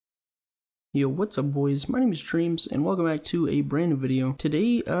Yo, what's up boys? My name is Dreams and welcome back to a brand new video.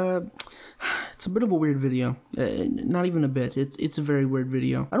 Today, it's a bit of a weird video. Not even a bit. It's a very weird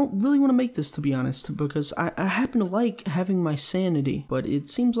video. I don't really want to make this, to be honest, because I happen to like having my sanity, but it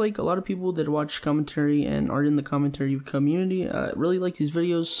seems like a lot of people that watch commentary and are in the commentary community really like these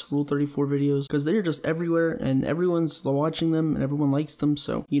videos, Rule 34 videos, because they're just everywhere and everyone's watching them and everyone likes them.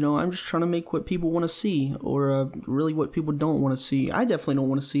 So, you know, I'm just trying to make what people want to see, or really what people don't want to see. I definitely don't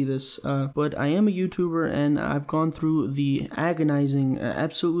want to see this, but I am a YouTuber and I've gone through the agonizing,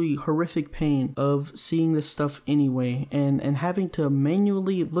 absolutely horrific pain of seeing this stuff anyway, and having to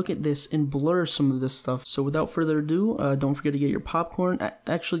manually look at this and blur some of this stuff. So without further ado, don't forget to get your popcorn.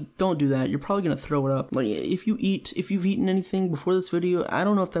 Actually, don't do that. You're probably gonna throw it up. Like, if you've eaten anything before this video, I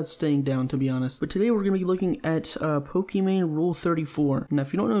don't know if that's staying down, to be honest. But today we're gonna be looking at Pokimane Rule 34. Now,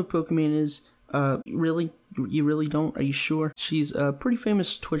 if you don't know who Pokimane is, really? You really don't? Are you sure? She's a pretty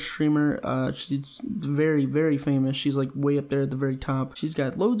famous Twitch streamer. She's very, very famous. She's like way up there at the very top. She's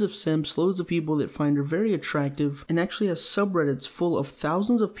got loads of simps, loads of people that find her very attractive, and actually has subreddits full of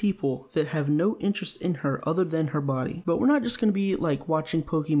thousands of people that have no interest in her other than her body. But we're not just gonna be like watching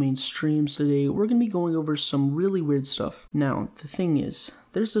Pokimane streams today. We're gonna be going over some really weird stuff. Now, the thing is,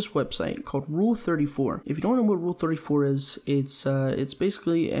 there's this website called Rule 34. If you don't know what Rule 34 is, it's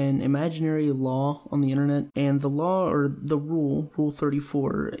basically an imaginary law on the internet. And the law, or the Rule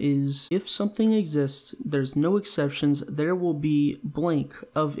 34, is if something exists, there's no exceptions, there will be blank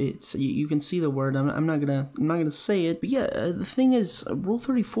of it. So you can see the word. I'm not gonna say it. But yeah, the thing is, Rule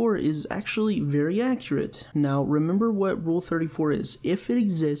 34 is actually very accurate. Now, remember what Rule 34 is. If it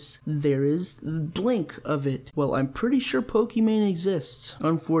exists, there is blank of it. Well, I'm pretty sure Pokimane exists.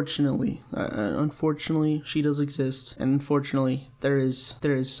 Unfortunately, she does exist, and unfortunately, there is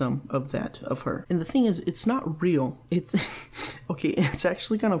some of that of her. And the thing is, it's not real. It's okay, it's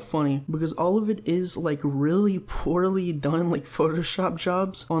actually kind of funny because all of it is like really poorly done, like Photoshop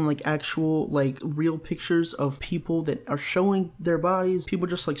jobs on like actual like real pictures of people that are showing their bodies. People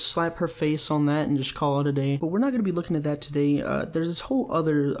just like slap her face on that and just call it a day. But we're not going to be looking at that today. There's this whole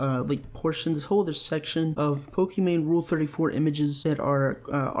other like portion, this whole other section of Pokimane Rule 34 images that are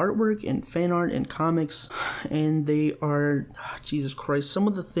artwork and fan art and comics, and they are Jesus Christ, some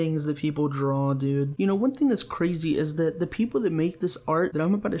of the things that people draw, dude. You know, one thing that's crazy is that the people that make this art that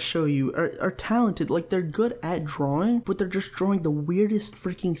I'm about to show you are talented. Like, they're good at drawing, but they're just drawing the weirdest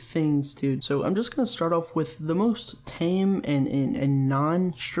freaking things, dude. So I'm just gonna start off with the most tame and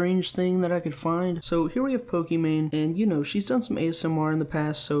non-strange thing that I could find. So here we have Pokimane, and you know, she's done some ASMR in the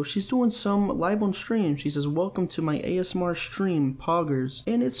past, so she's doing some live on stream. She says, "Welcome to my ASMR stream, Poggers."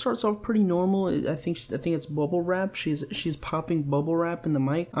 And it starts off pretty normal. I think it's bubble wrap. She's popping bubble wrap in the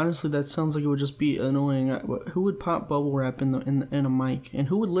mic. Honestly, that sounds like it would just be annoying. Who would pop bubble wrap in a mic? And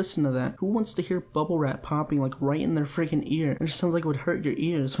who would listen to that? Who wants to hear bubble wrap popping like right in their freaking ear? It just sounds like it would hurt your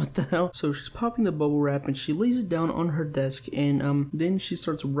ears. What the hell? So she's popping the bubble wrap and she lays it down on her desk, and then she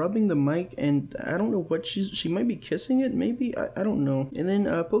starts rubbing the mic, and I don't know what she might be kissing it, maybe, I don't know. And then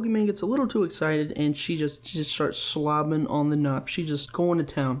Pokimane gets a little too excited and she just starts slobbing on the knob. She just going to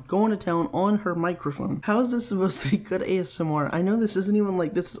town on her microphone. How is this supposed to be good ASMR? I know this isn't even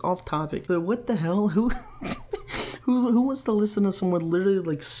like, this is off topic, but what the hell? Who who wants to listen to someone literally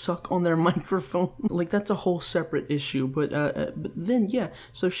like suck on their microphone? Like, that's a whole separate issue. But then yeah,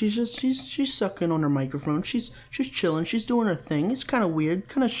 so she's sucking on her microphone. She's chilling. She's doing her thing. It's kind of weird,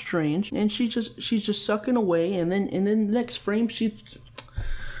 kind of strange. And she's just sucking away. And then the next frame she's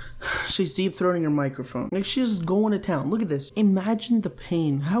deep throating her microphone. Like, she's going to town. Look at this. Imagine the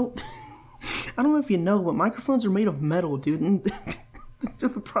pain. How I don't know if you know, but microphones are made of metal, dude. And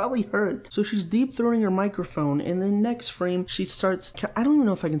it would probably hurt. So she's deep throating her microphone, and then next frame she starts. I don't even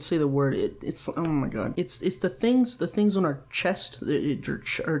know if I can say the word. It's oh my god. It's the things on her chest,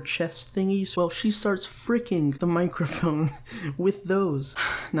 her chest thingies. Well, she starts freaking the microphone with those.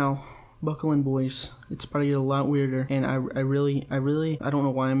 Now, buckle in, boys. It's about to get a lot weirder, and I really don't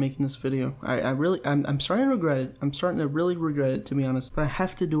know why I'm making this video. I'm starting to regret it. I'm starting to really regret it, to be honest. But I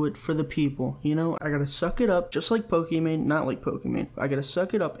have to do it for the people, you know? I gotta suck it up, just like Pokimane, not like Pokimane. I gotta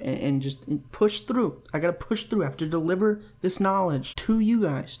suck it up and just push through. I gotta push through. I have to deliver this knowledge to you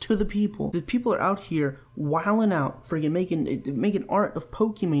guys, to the people. The people are out here wilding out, freaking making art of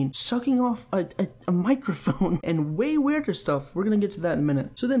Pokimane, sucking off a microphone, and way weirder stuff. We're gonna get to that in a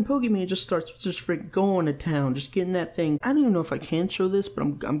minute. So then Pokimane just starts freaking going to town, just getting that thing. I don't even know if I can show this, but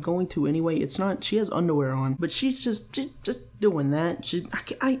I'm going to anyway. It's not, she has underwear on, but she's just doing that.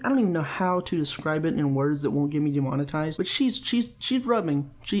 I don't even know how to describe it in words that won't get me demonetized, but she's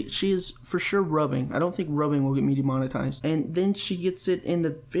rubbing. She is for sure rubbing. I don't think rubbing will get me demonetized. And then she gets it in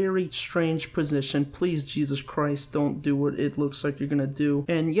the very strange position. Please, Jesus Christ, don't do what it looks like you're gonna do.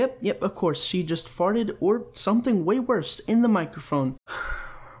 And yep, of course, she just farted or something way worse in the microphone.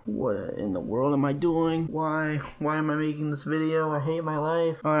 What in the world am I doing? Why am I making this video? I hate my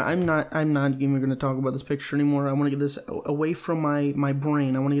life. I'm not even gonna talk about this picture anymore. I want to get this away from my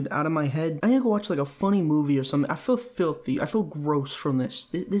brain. I want to get it out of my head. I need to go watch like a funny movie or something. I feel filthy. I feel gross from this.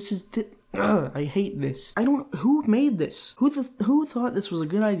 I hate this. Who made this? Who thought this was a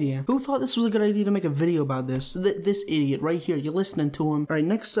good idea? Who thought this was a good idea to make a video about this? This idiot right here. You're listening to him. All right,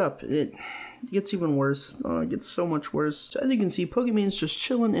 next up, it gets even worse. Oh, it gets so much worse. So as you can see, Pokimane's just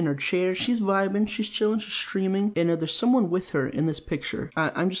chilling in her chair. She's vibing. She's chilling. She's streaming. And there's someone with her in this picture.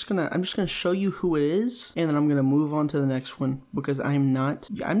 I'm just gonna show you who it is, and then I'm gonna move on to the next one because I'm not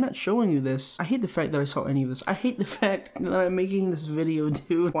showing you this. I hate the fact that I saw any of this. I hate the fact that I'm making this video,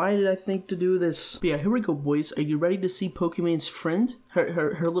 dude. Why did I think to do this? But yeah, here we go, boys. Are you ready to see Pokimane's friend?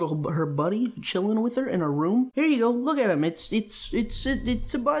 Her buddy chilling with her in her room. Here you go. Look at him. It's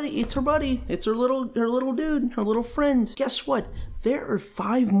a buddy. It's her buddy. It's her little dude. Her little friend. Guess what? There are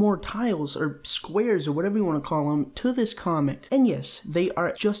 5 more tiles or squares or whatever you want to call them to this comic. And yes, they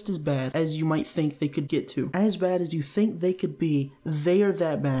are just as bad as you might think they could get to. As bad as you think they could be. They are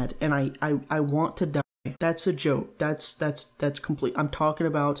that bad. And I want to die. That's a joke. That's complete. I'm talking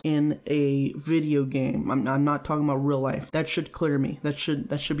about in a video game. I'm not talking about real life. That should clear me. That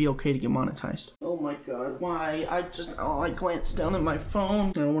should be okay to get monetized. Oh my god, why? I glanced down at my phone.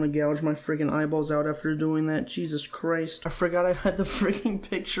 I don't want to gouge my freaking eyeballs out after doing that. Jesus Christ. I forgot I had the freaking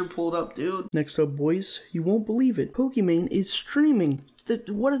picture pulled up, dude. Next up, boys, you won't believe it. Pokimane is streaming.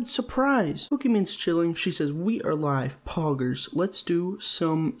 What a surprise. Pokimane's chilling. She says, we are live. Poggers. Let's do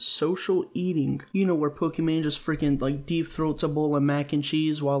some social eating. You know where Pokimane just freaking like deep throats a bowl of mac and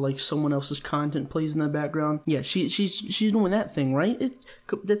cheese while like someone else's content plays in the background. Yeah, she's doing that thing, right?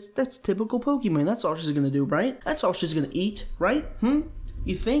 That's typical Pokimane. That's all she's gonna do, right? That's all she's gonna eat, right?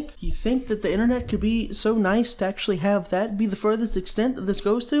 You think that the internet could be so nice to actually have that be the furthest extent that this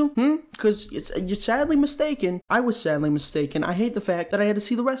goes to? Because you're sadly mistaken. I was sadly mistaken. I hate the fact that I had to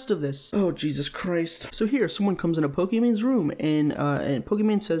see the rest of this. Oh, Jesus Christ. So here, someone comes into Pokimane's room, and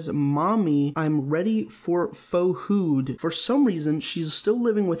Pokimane says, Mommy, I'm ready for faux food. For some reason, she's still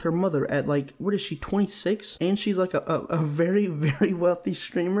living with her mother at like, what is she, 26? And she's like a very, very wealthy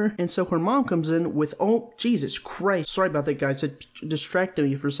streamer. And so her mom comes in with, oh, Jesus Christ. Sorry about that, guys. It distracted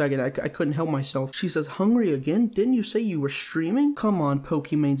me for a second. I couldn't help myself. She says, hungry again? Didn't you say you were streaming? Come on,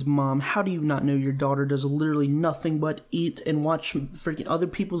 Pokimane's mom. How do you not know your daughter does literally nothing but eat and watch freaking other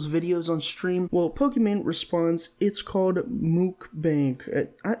people's videos on stream? Well, Pokimane responds, it's called mukbang.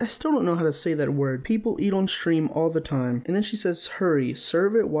 I still don't know how to say that word. People eat on stream all the time. And then she says, hurry,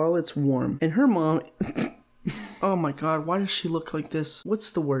 serve it while it's warm. And her mom... Oh my god, why does she look like this?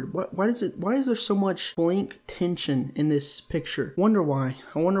 What's the word? Why is there so much blank tension in this picture? Wonder why.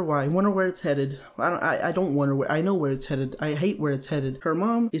 I wonder why. I wonder where it's headed. I don't wonder where. I know where it's headed. I hate where it's headed. Her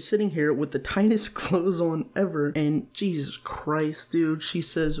mom is sitting here with the tightest clothes on ever, and Jesus Christ, dude, she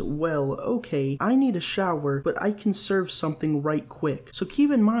says, well, okay, I need a shower, but I can serve something right quick. So keep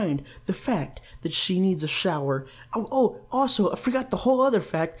in mind the fact that she needs a shower. Oh, also, I forgot the whole other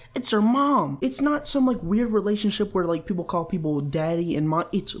fact. It's her mom. It's not some like weird relationship where like people call people daddy and mom.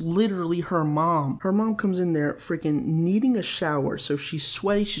 It's literally her mom. Her mom comes in there freaking needing a shower, so she's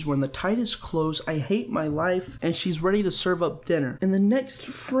sweaty, she's wearing the tightest clothes. I hate my life, and she's ready to serve up dinner. In the next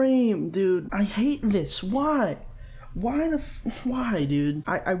frame, dude, I hate this. Why? Why, dude?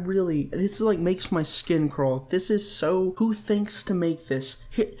 I really, this is like makes my skin crawl. This is so, who thinks to make this?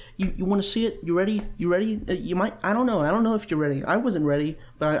 Here, you want to see it? You ready? You ready? You might, I don't know if you're ready. I wasn't ready,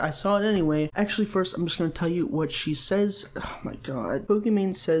 but I saw it anyway. Actually, first, I'm just going to tell you what she says. Oh my god.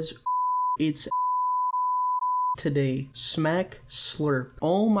 Pokimane says, it's today. Smack slurp.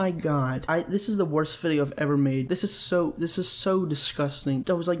 Oh my god. This is the worst video I've ever made. This is so disgusting.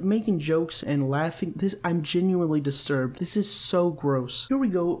 I was like making jokes and laughing. I'm genuinely disturbed. This is so gross. Here we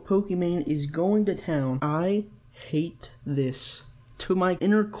go. Pokimane is going to town. I hate this. To my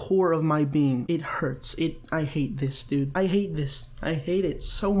inner core of my being. It hurts. I hate this, dude. I hate this. I hate it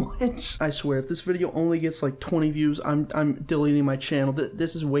so much. I swear, if this video only gets like 20 views, I'm deleting my channel.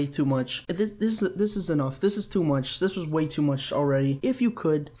 This is way too much. This is enough. This is too much. This was way too much already. If you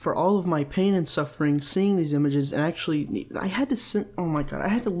could, for all of my pain and suffering, seeing these images, and actually, I had to oh my god, I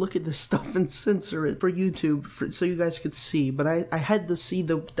had to look at this stuff and censor it for YouTube so you guys could see. But I had to see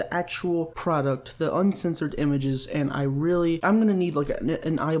the actual product, the uncensored images, and I'm gonna need like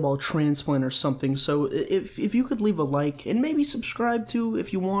an eyeball transplant or something. So if you could leave a like and maybe subscribe too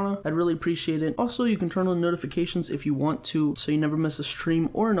if you wanna, I'd really appreciate it. Also, you can turn on notifications if you want to, so you never miss a stream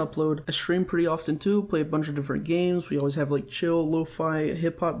or an upload. I stream pretty often too, play a bunch of different games. We always have like chill, lo-fi,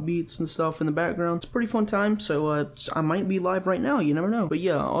 hip-hop beats and stuff in the background. It's a pretty fun time, so I might be live right now, you never know. But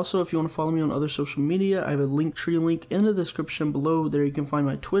yeah, also if you want to follow me on other social media, I have a Linktree link in the description below. There you can find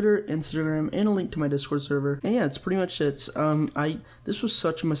my Twitter, Instagram, and a link to my Discord server. And yeah, it's pretty much it. This was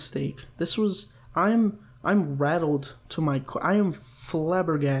such a mistake. I'm rattled to my core. I am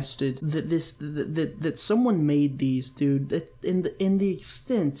flabbergasted that someone made these, dude. That in the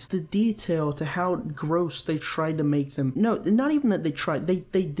extent, the detail to how gross they tried to make them. No, not even that they tried. They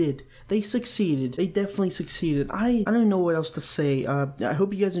did. They succeeded. They definitely succeeded. I don't know what else to say. I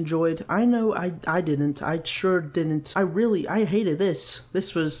hope you guys enjoyed. I know I didn't. I sure didn't. I hated this.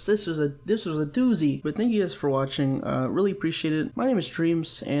 This was a doozy. But thank you guys for watching. Really appreciate it. My name is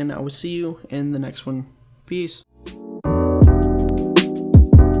Dreams, and I will see you in the next one. Peace.